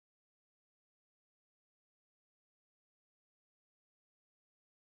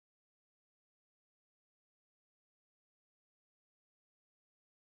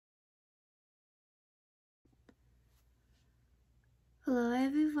Hello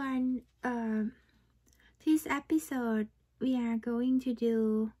everyone. This episode we are going to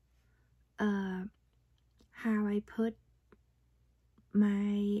do how I put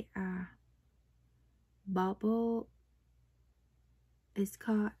my bubble. It's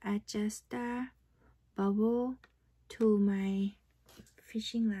called adjuster bubble to my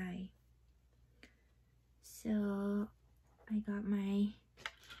fishing line. So I got my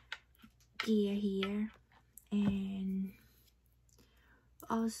gear here, and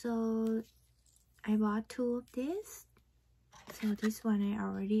also I bought two of this. So this one I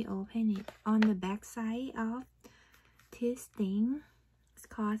already opened it. On the back side of this thing, it's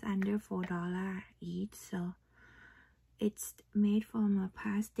cost under $4 each. So it's made from a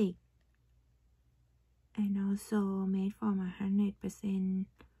plastic and also made from 100%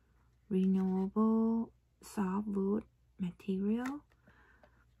 renewable softwood material.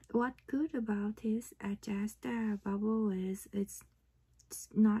 What good about this adjuster bubble is it's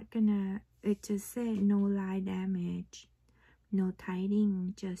not gonna, it just said no line damage, no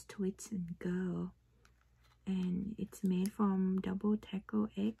tightening, just twist and go. And it's made from Double Tackle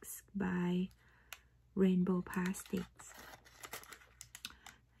X by Rainbow Plastics,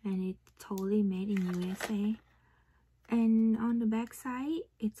 and it's totally made in USA. And on the back side,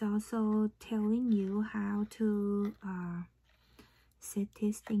 it's also telling you how to set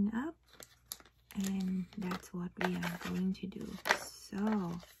this thing up, and that's what we are going to do.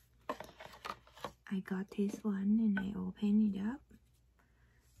 So I got this one and I open it up,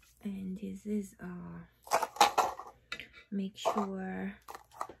 and this is make sure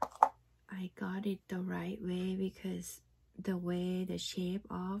I got it the right way, because the shape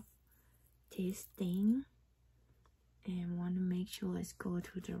of this thing, and want to make sure it's go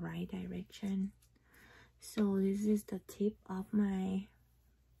to the right direction. So this is the tip of my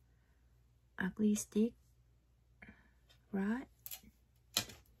ugly stick rod,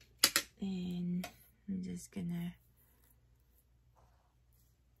 and I'm just gonna,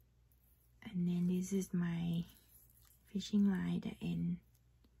 and then this is my fishing line, the end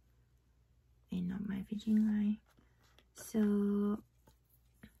of my fishing line. So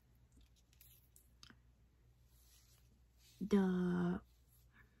the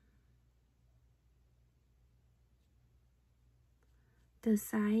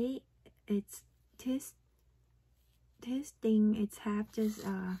side, it's this thing, it's have just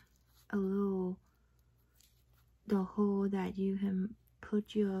a little, the hole that you can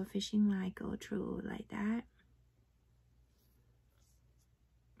put your fishing line go through, like that.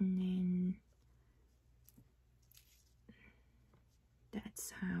 And then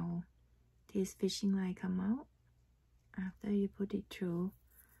that's how this fishing line come out after you put it through.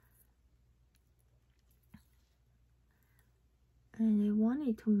 And I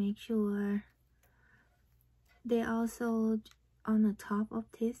wanted to make sure they also on the top of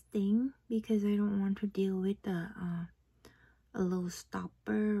this thing, because I don't want to deal with a little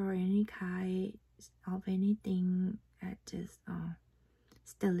stopper or any kind of anything that just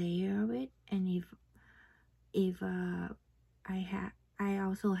the layer of it. And if I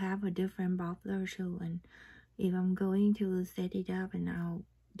also have a different bubbler too, and if I'm going to set it up, and I'll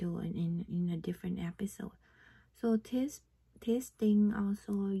do it in a different episode. So this thing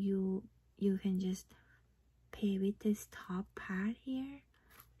also, you can just play with this top part here,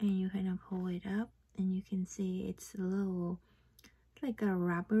 and you kind of pull it up, and you can see it's a little, like a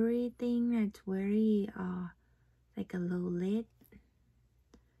rubbery thing that's very like a little lid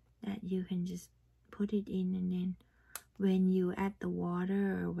that you can just put it in, and then when you add the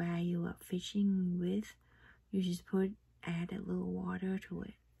water or where you are fishing with, you just add a little water to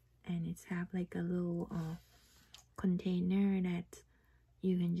it, and it's have like a little container that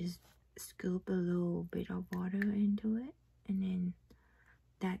you can just scoop a little bit of water into it, and then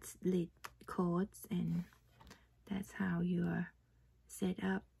that's lid coats, and that's how you're set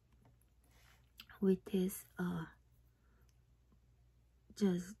up with this.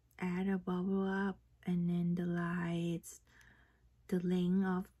 Just add a bubble up, and then the line, it's the length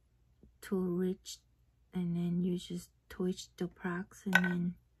of to reach, and then you just twist the plugs, and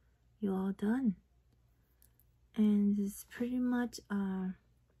then you're all done. And it's pretty much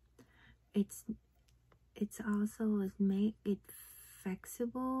it's also make it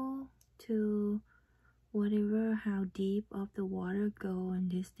flexible to whatever, how deep of the water go, and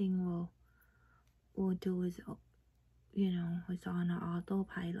this thing will do is, you know, it's on an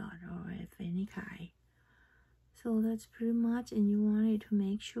autopilot or if any kind. So that's pretty much. And you wanted to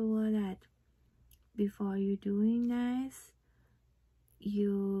make sure that before you're doing this,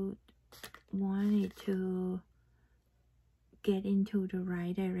 you wanted to get into the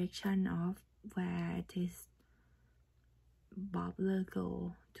right direction of where this bubbler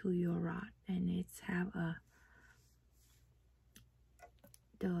go to your rod, and it's have a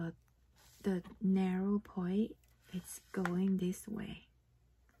the narrow point, it's going this way,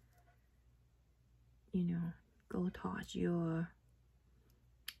 you know, go towards your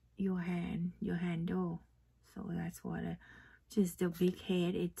handle. So that's what just the big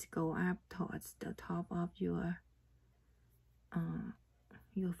head, it's go up towards the top of your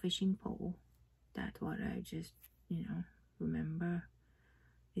fishing pole. That's what I just, you know, remember.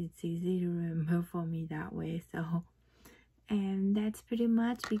 It's easy to remember for me that way. So, and that's pretty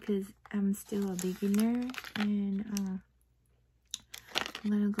much because I'm still a beginner, and I'm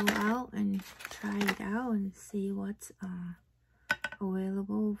gonna go out and try it out and see what's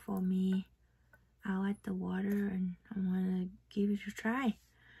available for me out at the water, and I want to give it a try.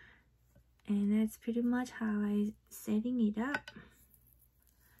 And that's pretty much how I setting it up.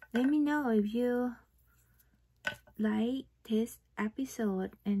 Let me know if you like this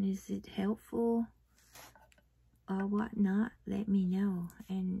episode and is it helpful or whatnot. Let me know.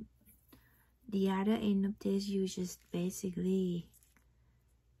 And the other end of this, you just basically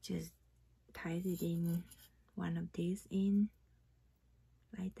just tie it in one of these in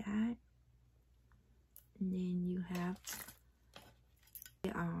like that, and then you have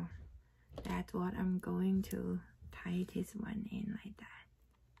that's what I'm going to tie this one in like that.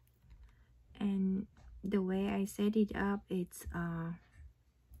 And the way I set it up, it's I'm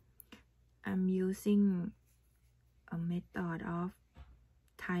using a method of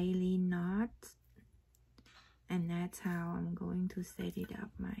tying knots, and that's how I'm going to set it up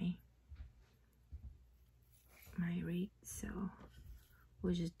my rig. So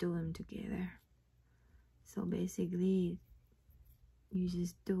we'll just do them together. So basically you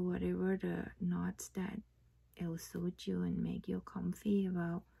just do whatever the knots that it'll suit you and make you comfy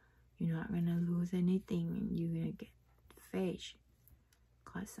about. You're not gonna lose anything, and you're gonna get fish,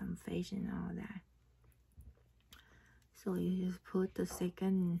 caught some fish and all that. So you just put the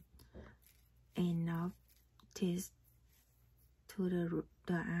second end of this to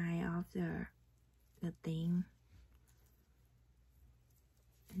the eye of the thing,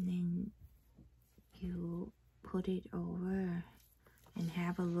 and then you put it over and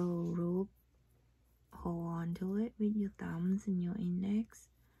have a little rope, hold on to it with your thumbs and your index.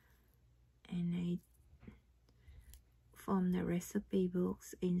 And from the recipe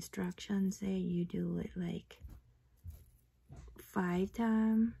books instructions there, you do it like 5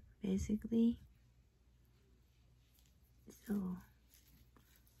 times basically. So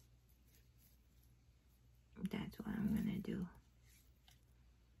that's what I'm gonna do.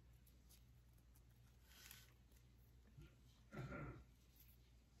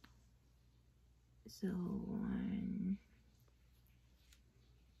 So 1,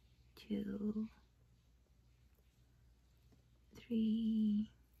 2, 3,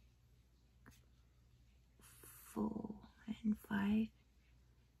 4, and 5.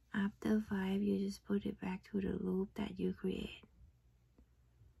 After 5, you just put it back to the loop that you create.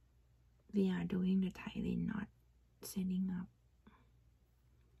 We are doing the tying knot, setting up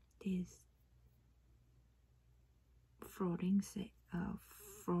this floating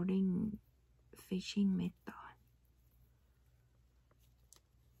fishing method.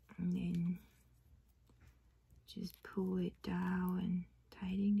 And then just pull it down and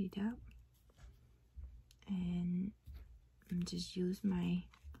tighten it up, and just use my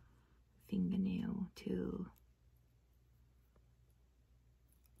fingernail to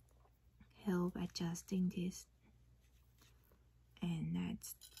help adjusting this, and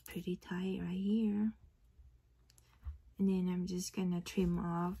that's pretty tight right here. And then I'm just gonna trim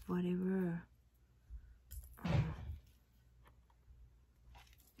off whatever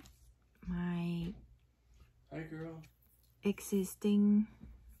my existing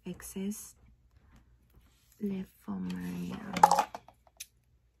excess left from my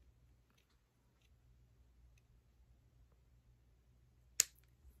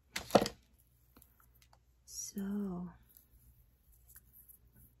so,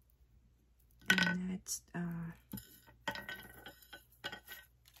 and that's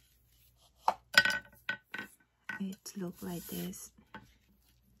it look like this.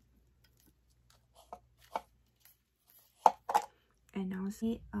 And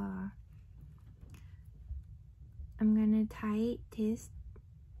also I'm gonna tie this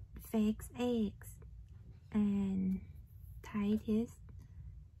fake eggs and tie this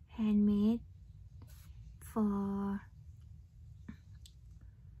handmade for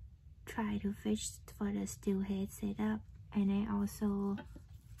try to fish for the steelhead setup. And I also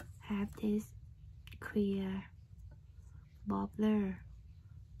have this clear bobbler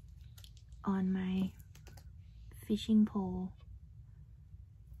on my fishing pole,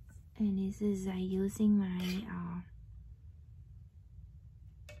 and this is using my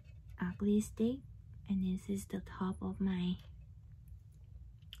ugly stick, and this is the top of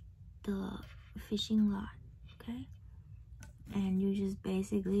the fishing rod. Okay, and you just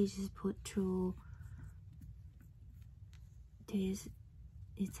basically just put through this.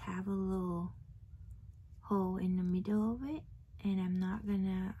 It's have a little hole in the middle of it, and I'm not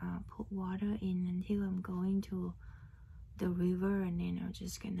gonna put water in until I'm going to the river, and then I'm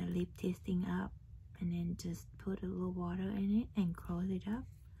just gonna lift this thing up and then just put a little water in it and close it up.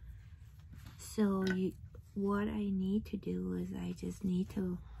 So what I need to do is I just need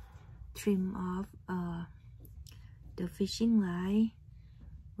to trim off the fishing line,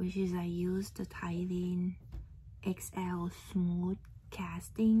 which is I use the Thailand XL smooth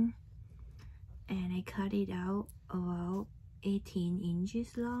casting, and I cut it out about 18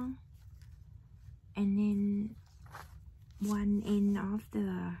 inches long, and then one end of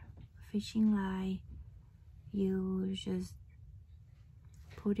the fishing line you just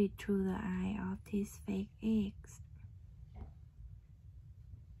put it through the eye of these fake eggs.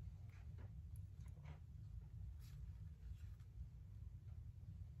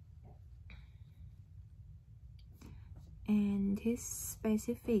 And this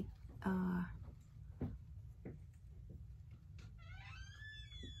specific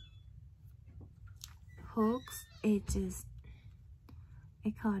hooks, it just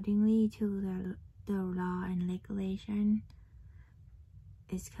accordingly to the law and regulation,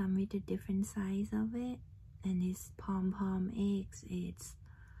 it's come with a different size of it, and this pom-pom eggs, it's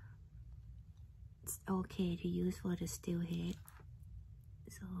okay to use for the steelhead,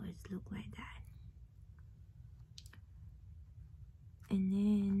 so it's look like that. And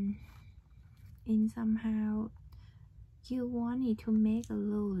then in somehow you want it to make a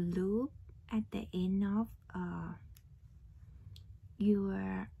little loop at the end of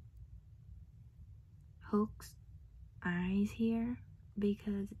your hook's eyes here,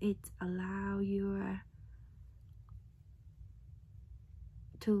 because it allow your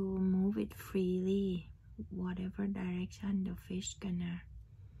to move it freely whatever direction the fish gonna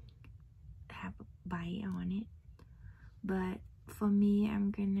have a bite on it. But for me, I'm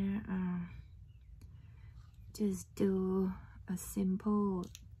gonna just do a simple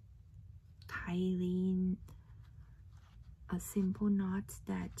Thailand, a simple knot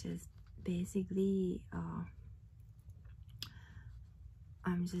that just basically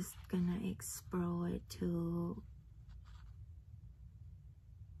I'm just gonna explore it to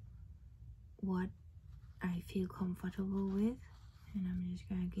what I feel comfortable with, and I'm just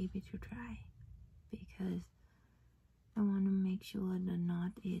gonna give it a try because I want to make sure the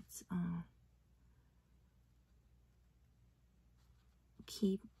knot is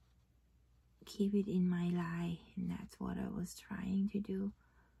keep it in my line, and that's what I was trying to do.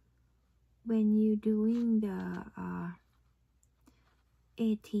 When you're doing the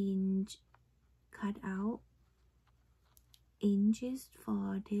 18 cut out inches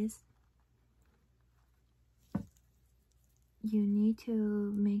for this, you need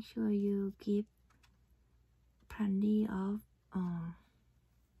to make sure you give plenty of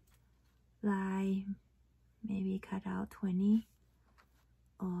line, maybe cut out 20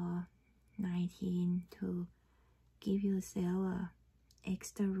 or 19 to give yourself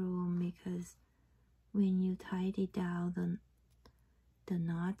extra room, because when you tie it down, the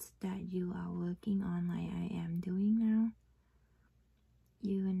knots that you are working on, like I am doing now,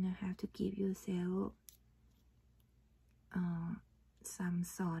 you're gonna have to give yourself some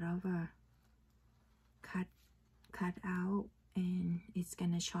sort of a cut out, and it's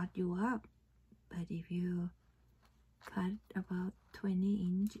gonna short you up. But if you cut about 20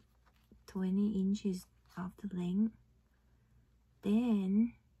 inches of the length,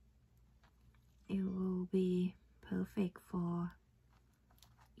 then it will be perfect for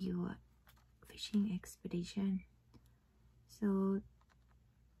your fishing expedition. So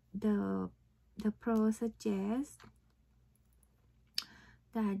the pro suggests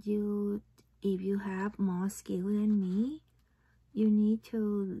that if you have more skill than me, you need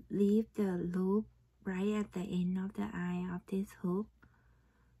to leave the loop right at the end of the eye of this hook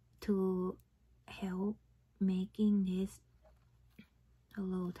to help making this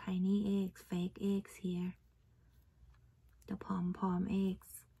little tiny eggs, fake eggs here, the pom-pom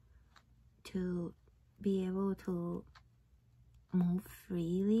eggs, to be able to move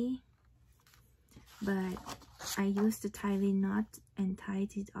freely. But I used the Thailand knot and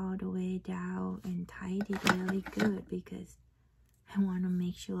tied it all the way down and tied it really good because I want to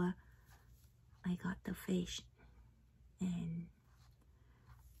make sure I got the fish. And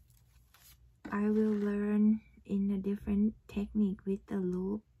I will learn in a different technique with the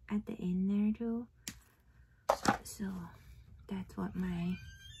loop at the end there too. So that's what my,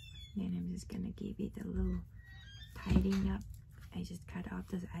 then I'm just gonna give it a little tidying up. I just cut off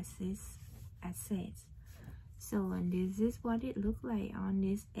the assets. So, and this is what it looked like on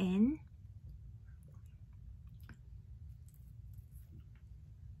this end.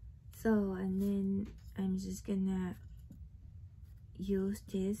 So, and then I'm just gonna use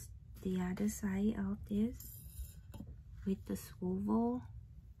this, the other side of this with the swivel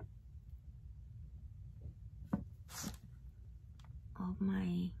of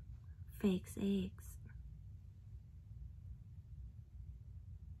my fake eggs.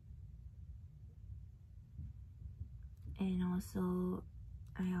 And also,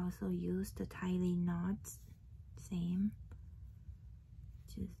 I also use the tiny knots, same.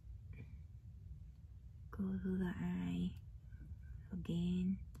 Just go to the eye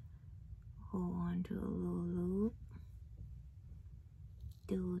again, hold on to a little loop,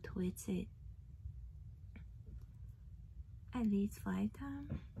 do twist it at least 5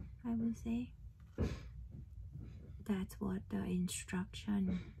 times, I would say. That's what the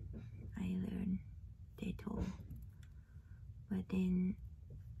instruction I learned, they told. But then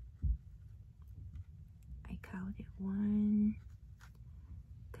I counted 1,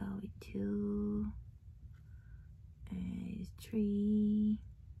 counted 2, and 3,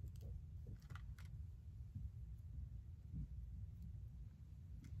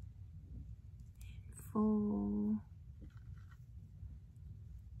 and 4,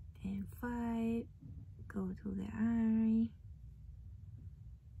 and 5. Go to the eye.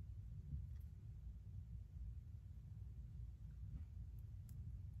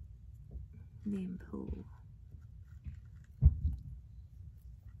 Then pull.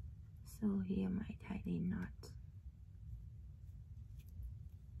 So here my tiny knot.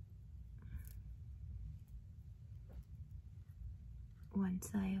 One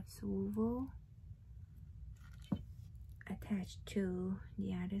side of swivel attached to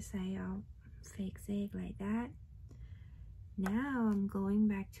the other side of fake egg like that. Now I'm going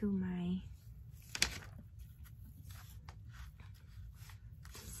back to my,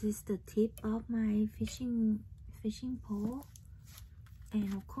 this is the tip of my fishing pole,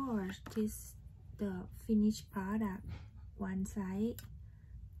 and of course this the finished product. One side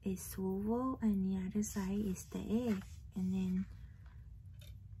is swivel and the other side is the egg, and then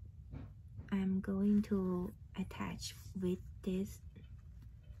I'm going to attach with this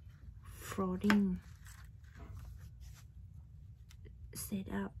floating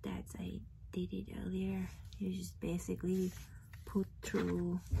setup that I did it earlier. You just basically put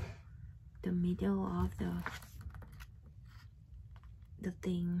through the middle of the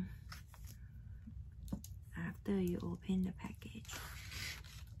thing after you open the package,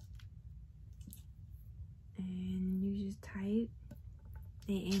 and you just tie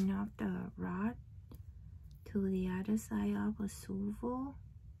the end of the rod to the other side of a swivel,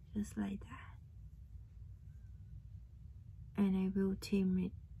 just like that. And I will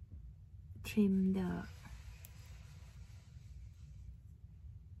trim the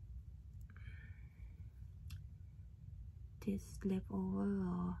this leftover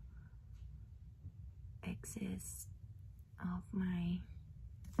or excess of my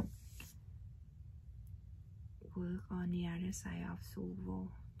work on the other side of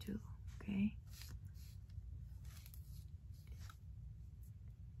swivel too, okay?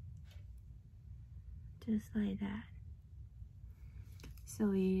 Just like that.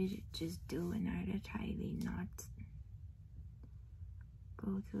 So you just do another tiny knot.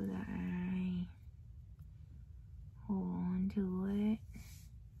 Go to the eye, hold on to it.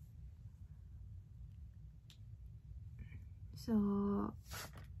 So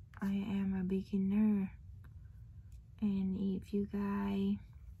I am a beginner, and if you guys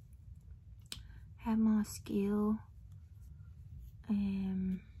have more skill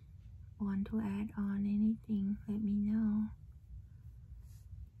and want to add on anything, let me know.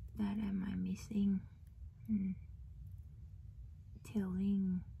 That am I missing?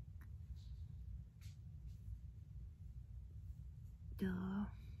 Telling the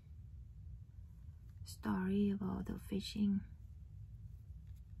story about the fishing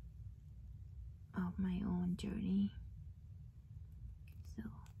of my own journey. So,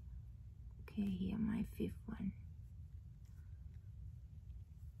 okay, here my 5th one.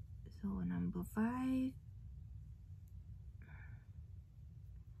 So number 5.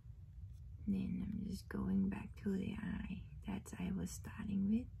 Then I'm just going back to the eye that I was starting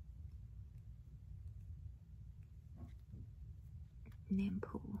with. Then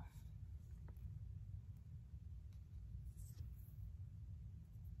pull.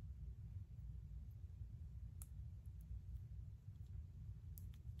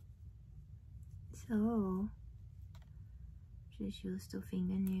 So just use the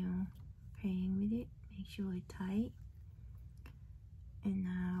fingernail, playing with it, make sure it's tight. And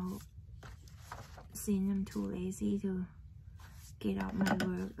now, since I'm too lazy to get out my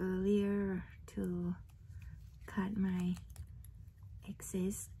work earlier to cut my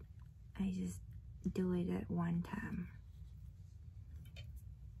excess, I just do it at one time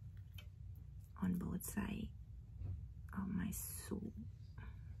on both sides of my soup,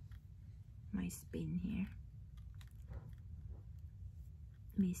 my spin here.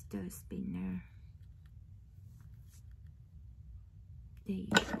 Mr. Spinner. There you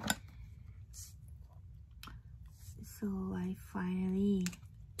go. So I finally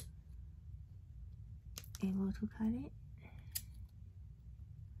able to cut it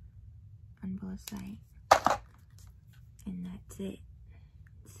on both sides, and that's it.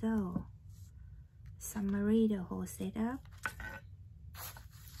 So summary the whole setup.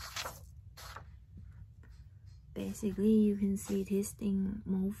 Basically, you can see this thing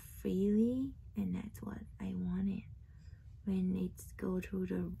move freely, and that's what I wanted. When it's go through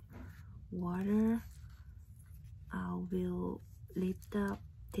the water, I will lift up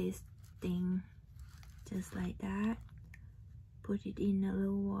this thing just like that, put it in a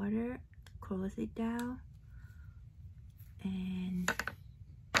little water, close it down, and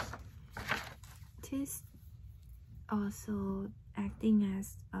this also acting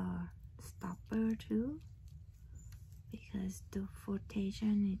as a stopper too, because the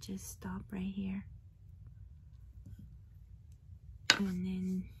flotation, it just stopped right here. And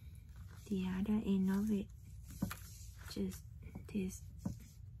then the other end of it, just this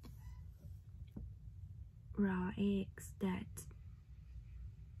raw eggs that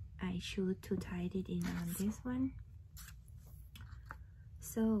I should to tie it in on this one.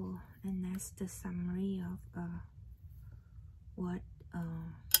 So, and that's the summary of what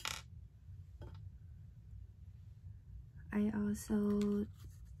I also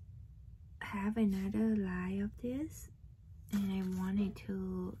have another line of this, and I wanted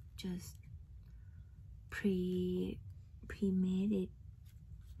to just pre-made it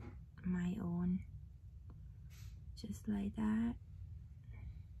my own, just like that.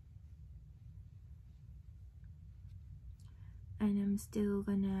 And I'm still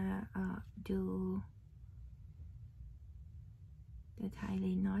gonna do the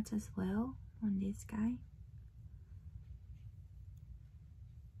tiling knots as well on this guy.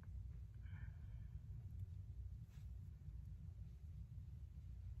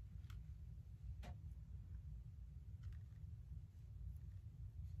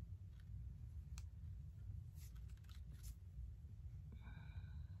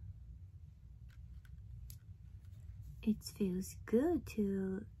 It feels good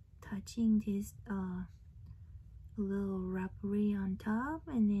to touching this little rubbery on top,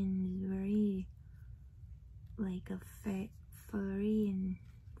 and then it's very like a furry and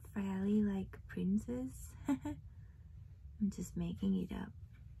fairly like a princess. I'm just making it up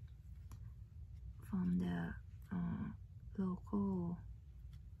from the local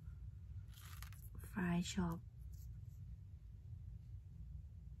fry shop.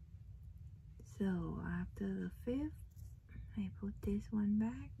 So after the fifth, I put this one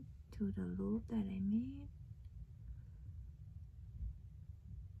back to the loop that I made.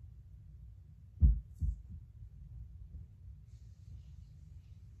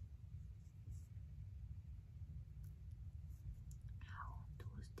 Ow,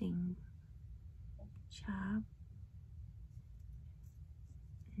 those things sharp.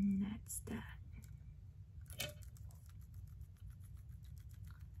 And that's that.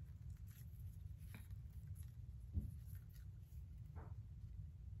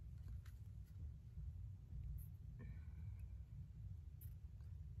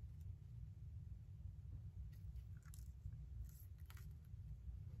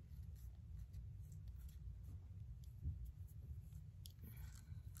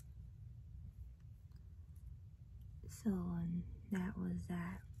 So that was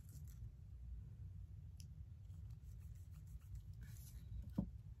that.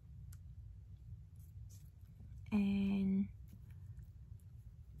 And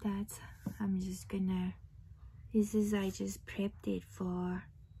that's, I'm just gonna, this is, I just prepped it for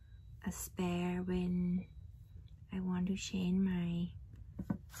a spare when I want to change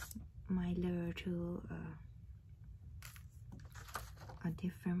my lure to a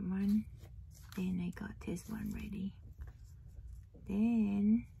different one. Then I got this one ready.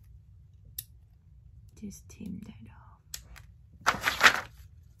 Then just trim that off,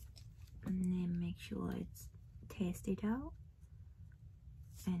 and then make sure it's tested out,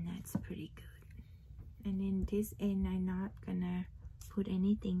 and that's pretty good. And then this end I'm not gonna put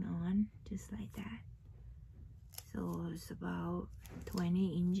anything on, just like that. So it's about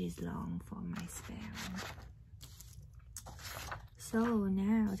 20 inches long for my spare one. So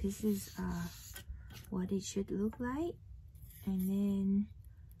now this is what it should look like. And then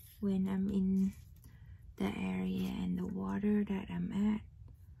when I'm in the area and the water that I'm at,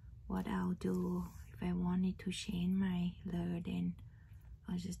 what I'll do, if I wanted to change my lure, then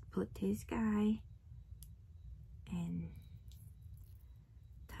I'll just put this guy and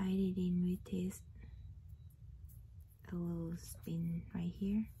tie it in with this a little spin right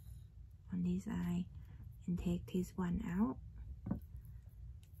here on this eye, and take this one out,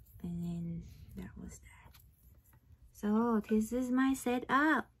 and then that was that. So this is my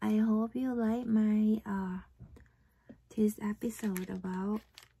setup. I hope you like my this episode about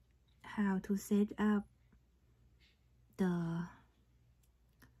how to set up the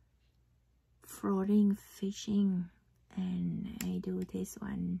floating fishing, and I do this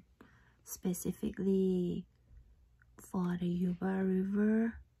one specifically for the Yuba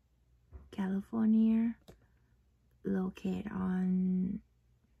River, California, located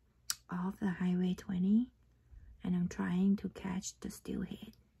off the Highway 20, and I'm trying to catch the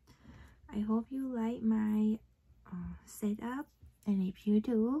steelhead. I hope you like my setup, and if you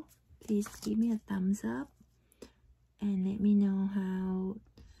do, please give me a thumbs up and let me know how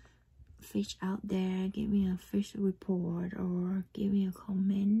fish out there. Give me a fish report or give me a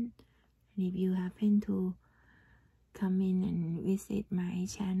comment. And if you happen to come in and visit my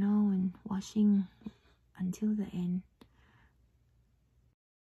channel and watching until the end,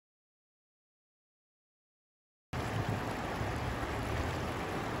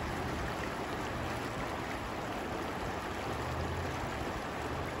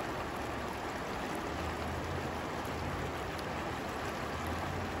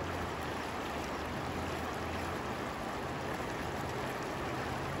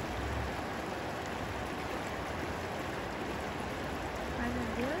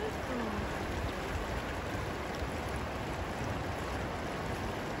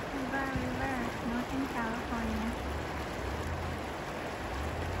 Yuba River, Northern California.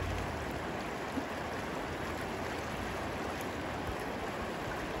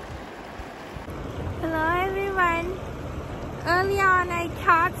 Hello everyone. Early on I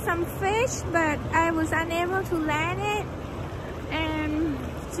caught some fish, but I was unable to land it, and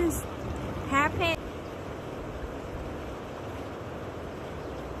it just happened.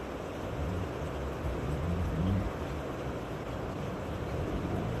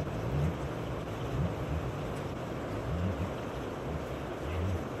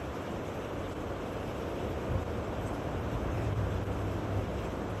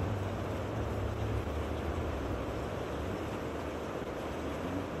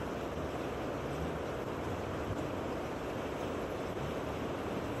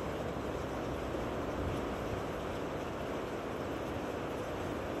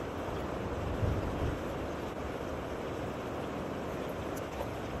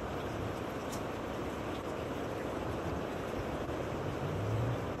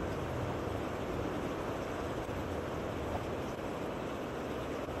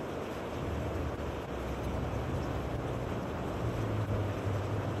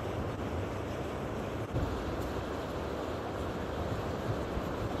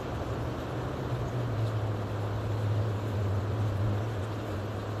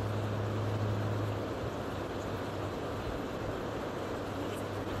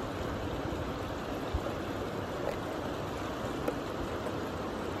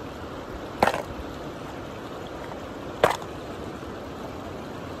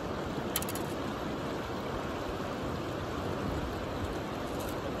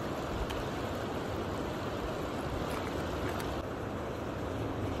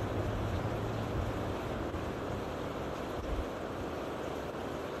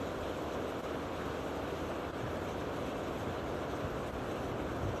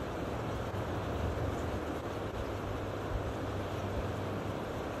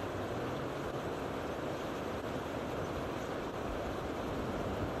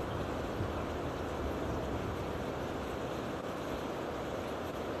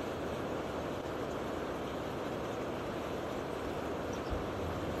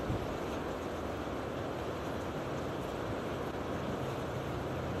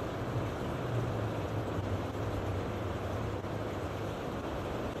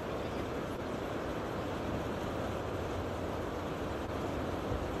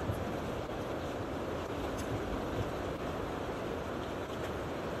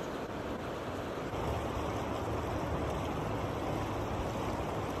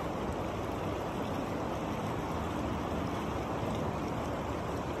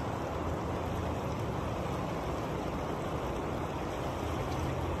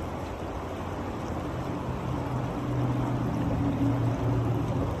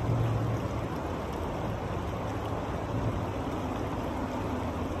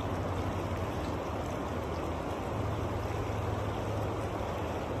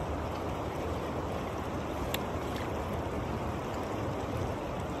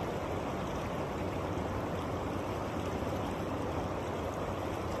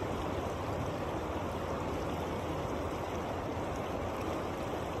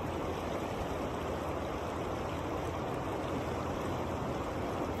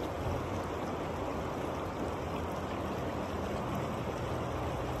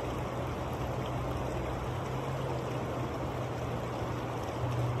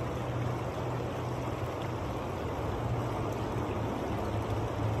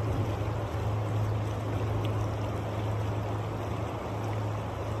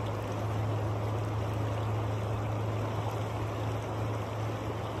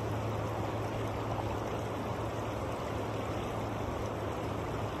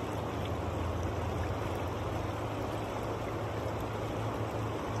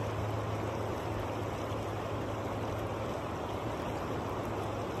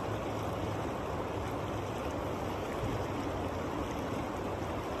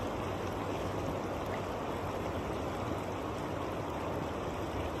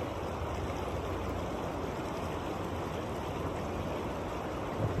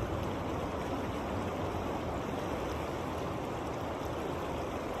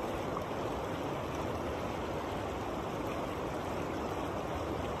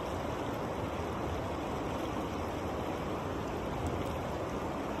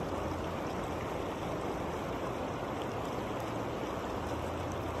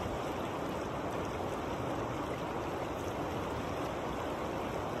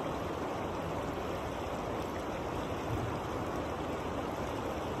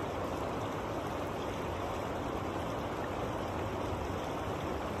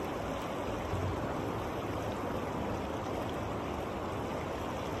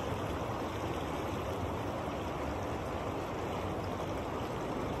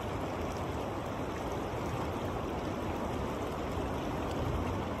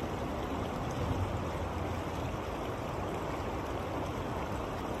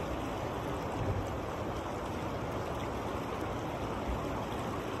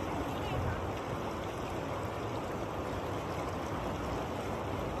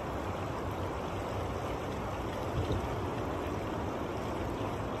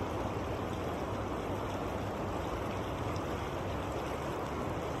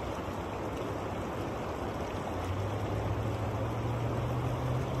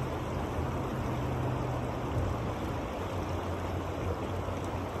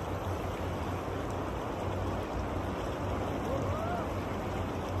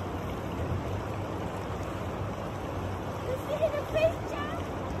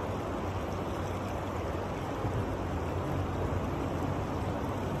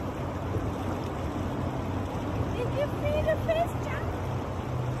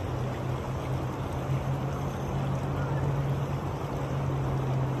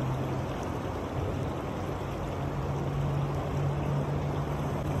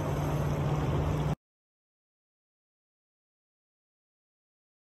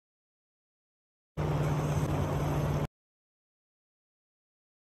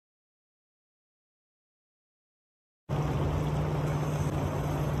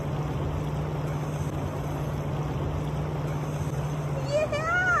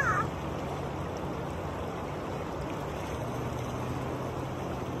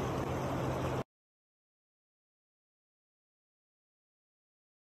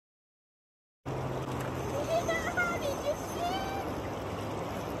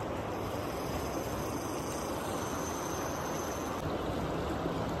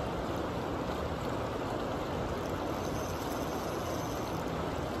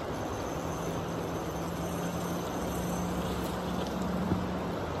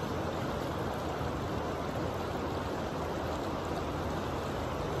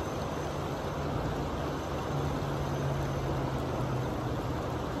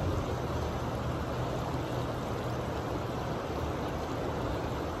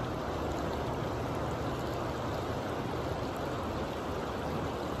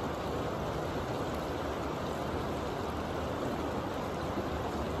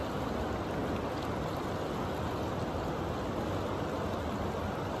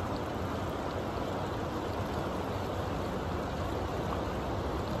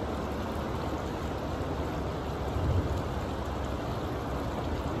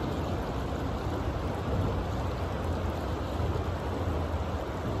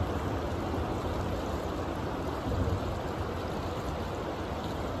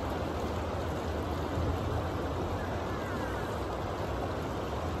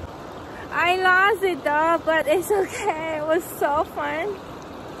 I lost it though, but it's okay. It was so fun.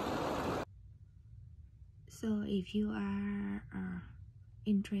 So if you are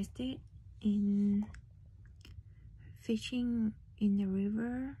interested in fishing in the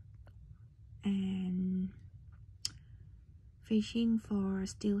river and fishing for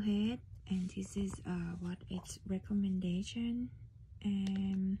steelhead, and this is what its recommendation.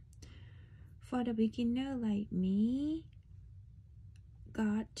 And for the beginner like me,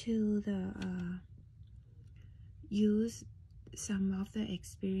 got to the use some of the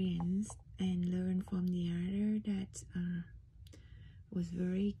experience and learn from the other that was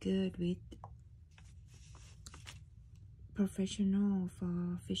very good with professional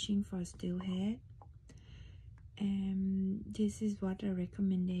for fishing for steelhead. And this is what the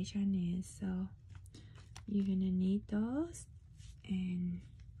recommendation is. So you're gonna need those, and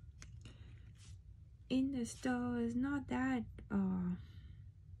in the store is not that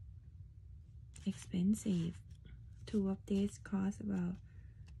expensive. Two of these cost about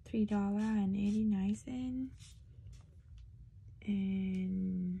 $3.89,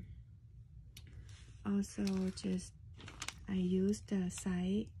 and also just I used the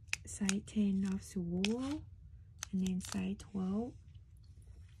size 10 of Suwo and then size 12.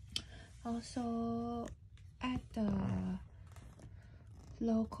 Also at the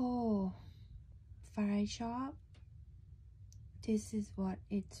local fry shop, this is what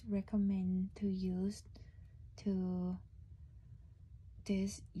it's recommend to use to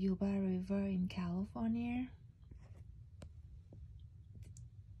this Yuba River in California.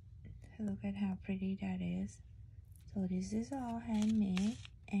 Look at how pretty that is. So this is all handmade,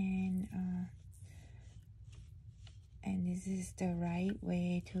 and this is the right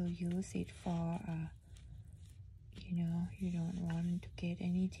way to use it for you know, you don't want to get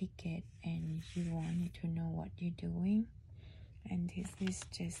any ticket and you want to know what you're doing. And this is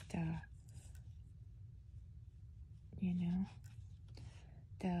just you know,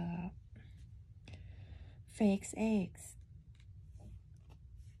 the fake eggs.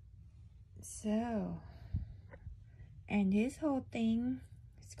 So, and this whole thing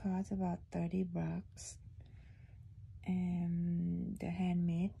costs about 30 bucks, and the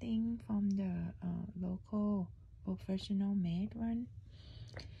handmade thing from the local professional made one.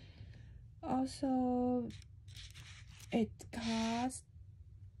 Also, it costs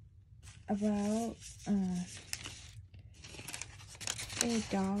about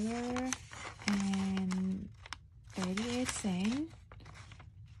 $8.38.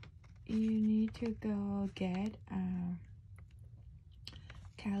 You need to go get a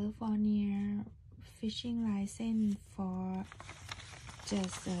California fishing license for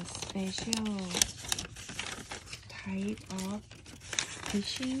just a special type of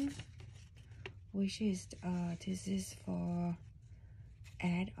fishing, which is this is for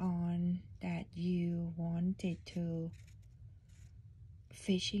add-on that you wanted to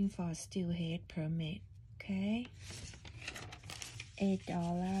fishing for steelhead permit. Okay,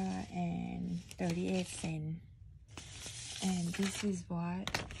 $8.38, and this is what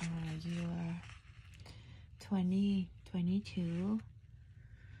your 2022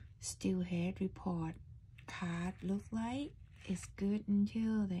 steelhead report card look like. It's good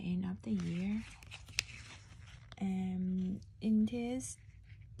until the end of the year, and in this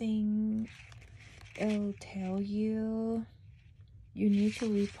thing it'll tell you need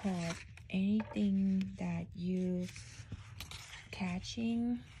to report anything that you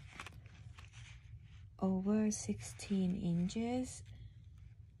catching over 16 inches.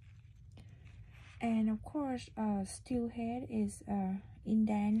 And of course steelhead is in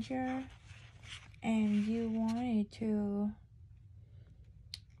danger, and you wanted to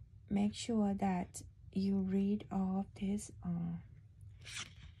make sure that you read all of this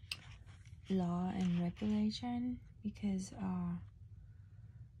law and regulation, because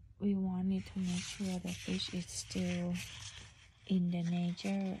we wanted to make sure the fish is still in the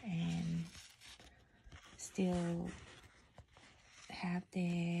nature and still have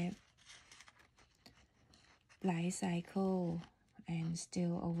their life cycle and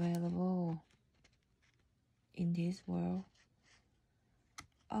still available in this world.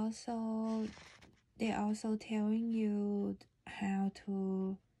 Also, they're also telling you how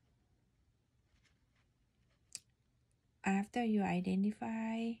to, after you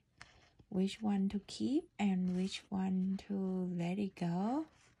identify which one to keep and which one to let it go,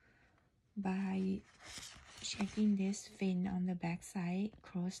 by checking this fin on the back side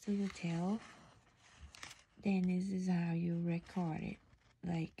close to the tail. Then this is how you record it,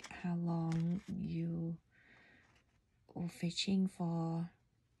 like how long you were fishing for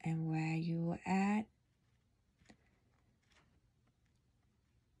and where you were at.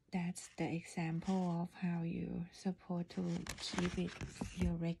 that's the example of how you're supposed to keep it,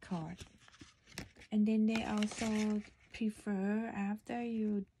 your record. And then they also prefer after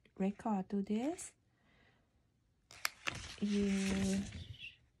you record to this, you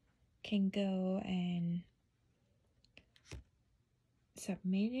can go and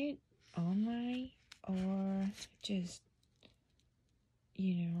submit it online or just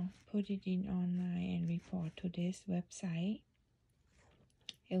put it in online and report to this website.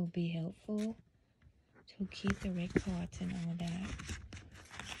 It will be helpful to keep the records and all that.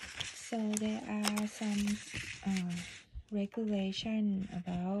 So there are some regulation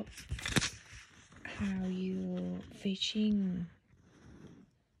about how you fishing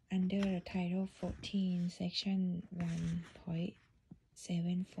under Title 14 Section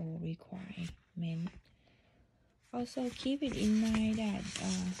 1.74 requirement. Also keep it in mind that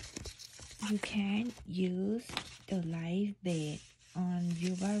you can't use the live bait on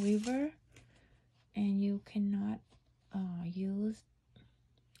Yuba River, and you cannot use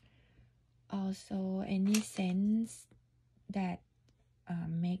also any scents that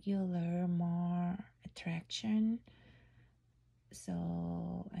make your lure more attraction. So,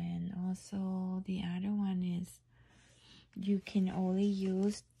 and also the other one is you can only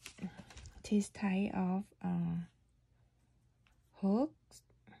use this type of hooks.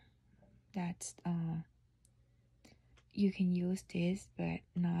 That's you can use this, but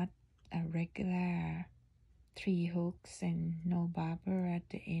not a regular 3 hooks and no bobber at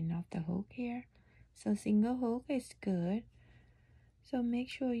the end of the hook here. So single hook is good. So make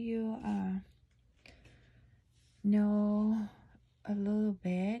sure you know a little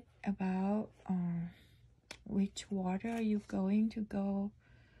bit about which water you're going to go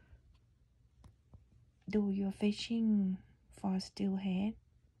do your fishing for steelhead.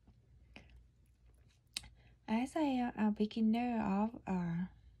 As I am a beginner of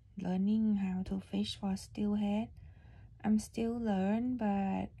learning how to fish for steelhead, I'm still learning,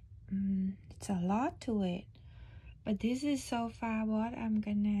 but it's a lot to it. But this is so far what I'm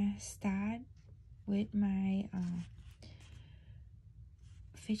gonna start with my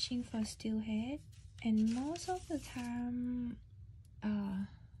fishing for steelhead. And most of the time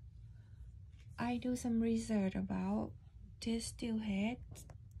I do some research about this steelhead.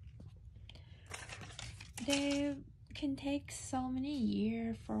 They can take so many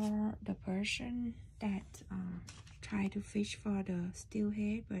years for the person that try to fish for the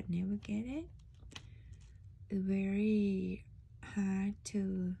steelhead but never get it. It's very hard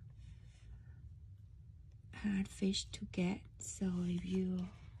fish to get. So if you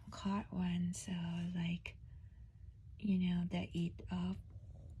caught one, so like they eat up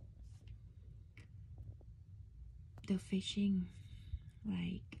the fishing,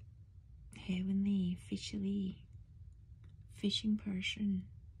 like heavenly fishing person.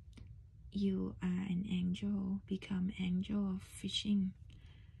 You are an angel, become angel of fishing.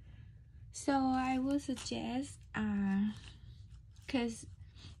 So I would suggest because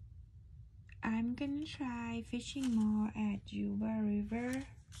I'm gonna try fishing more at Yuba River,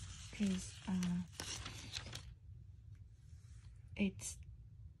 because it's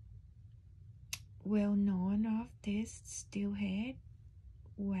well known of this steelhead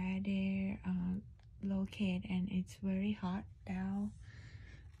where they're located, and it's very hot down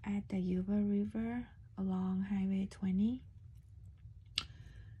at the Yuba River along Highway 20.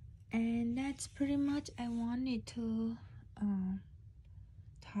 And that's pretty much I wanted to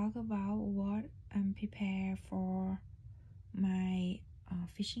talk about what I'm prepared for my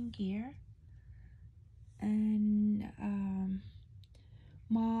fishing gear, and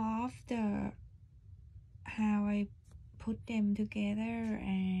more of the how I put them together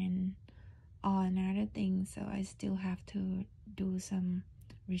and all another things. So I still have to do some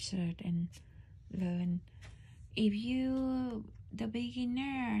research and learn. If you the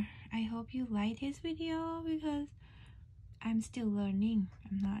beginner, I hope you like this video, because I'm still learning.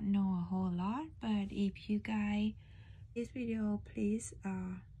 I'm not know a whole lot, but if you guys this video, please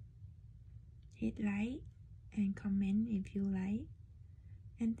hit like and comment if you like.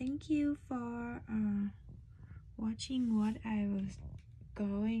 And thank you for watching what I was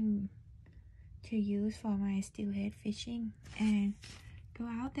going to use for my steelhead fishing. And go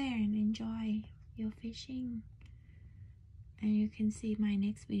out there and enjoy your fishing, and you can see my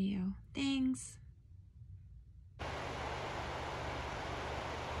next video. Thanks.